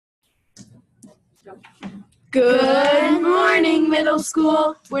Good morning, middle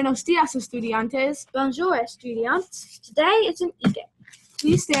school. Buenos dias, estudiantes. Bonjour, estudiants. Today is an e-day.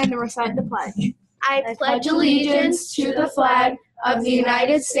 Please stand and recite the pledge. I pledge allegiance to the flag of the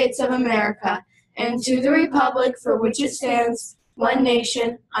United States of America and to the republic for which it stands, one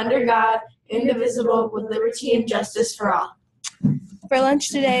nation, under God, indivisible, with liberty and justice for all. For lunch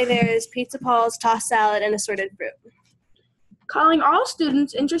today, there is pizza balls, tossed salad, and assorted fruit. Calling all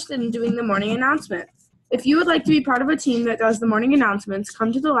students interested in doing the morning announcement. If you would like to be part of a team that does the morning announcements,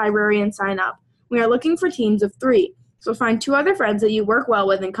 come to the library and sign up. We are looking for teams of 3, so find 2 other friends that you work well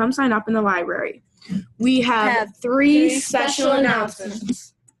with and come sign up in the library. We have 3 special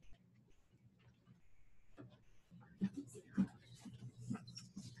announcements.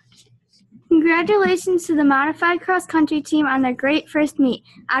 Congratulations to the modified cross-country team on their great first meet.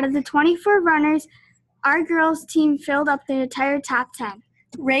 Out of the 24 runners, our girls team filled up the entire top 10.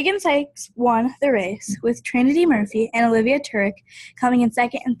 Reagan Sykes won the race, with Trinity Murphy and Olivia Turek coming in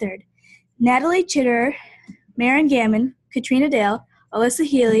second and third. Natalie Chitterer, Marin Gammon, Katrina Dale, Alyssa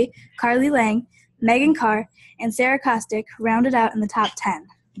Healy, Carly Lang, Megan Carr, and Sarah Kostick rounded out in the top 10.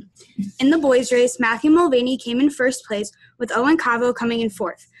 In the boys' race, Matthew Mulvaney came in first place, with Owen Cavo coming in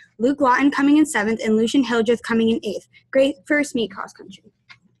fourth, Luke Lawton coming in 7th, and Lucian Hildreth coming in 8th. Great first meet cross-country.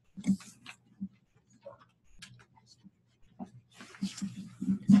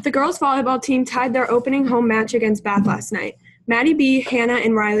 The girls' volleyball team tied their opening home match against Bath last night. Maddie B., Hannah,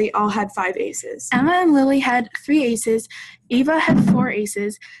 and Riley all had 5 aces. Emma and Lily had 3 aces. Eva had 4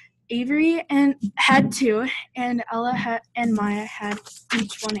 aces. Avery had 2, and Ella and Maya had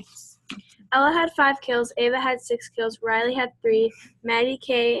each 1 ace. Ella had 5 kills, Ava had 6 kills, Riley had 3, Maddie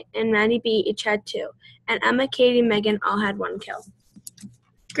K and Maddie B each had 2, and Emma, Katie, and Megan all had 1 kill.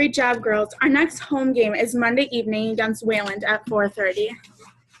 Great job, girls. Our next home game is Monday evening against Wayland at 4:30.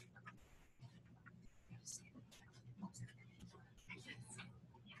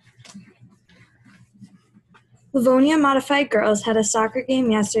 Livonia Modified Girls had a soccer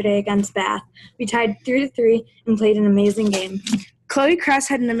game yesterday against Bath. We tied 3-3 and played an amazing game. Chloe Kress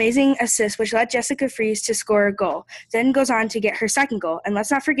had an amazing assist, which led Jessica Fries to score a goal, then goes on to get her second goal. And let's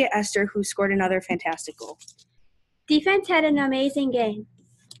not forget Esther, who scored another fantastic goal. Defense had an amazing game.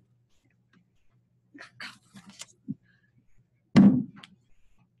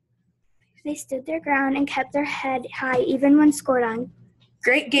 They stood their ground and kept their head high even when scored on.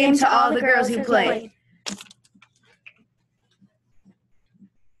 Great game to all the girls who played.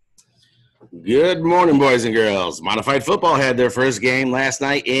 Good morning, boys and girls. Modified football had their first game last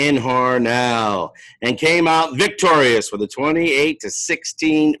night in Hornell and came out victorious with a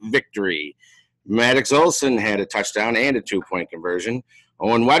 28-16 victory. Maddox Olson had a touchdown and a 2-point conversion.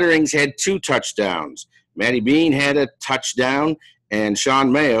 Owen Wetterings had 2 touchdowns. Maddie Bean had a touchdown, and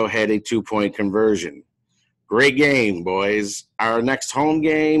Sean Mayo had a 2-point conversion. Great game, boys. Our next home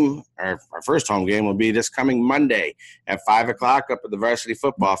game, our first home game, will be this coming Monday at 5 o'clock up at the varsity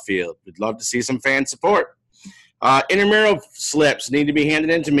football field. We'd love to see some fan support. Intramural slips need to be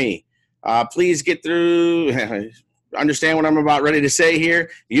handed in to me. Please get through, understand what I'm about ready to say here.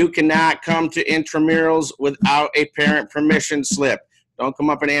 You cannot come to intramurals without a parent permission slip. Don't come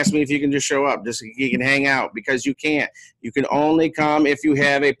up and ask me if you can just show up. Just you can hang out, because you can't. You can only come if you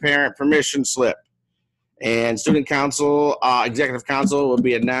have a parent permission slip. And student council, executive council will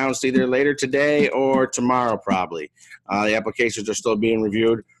be announced either later today or tomorrow probably. The applications are still being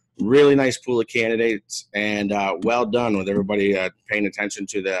reviewed. Really nice pool of candidates, and well done with everybody paying attention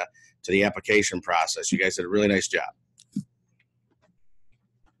to the application process. You guys did a really nice job.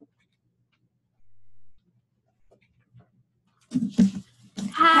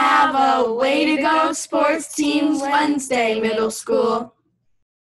 Have a way to go sports teams Wednesday, middle school.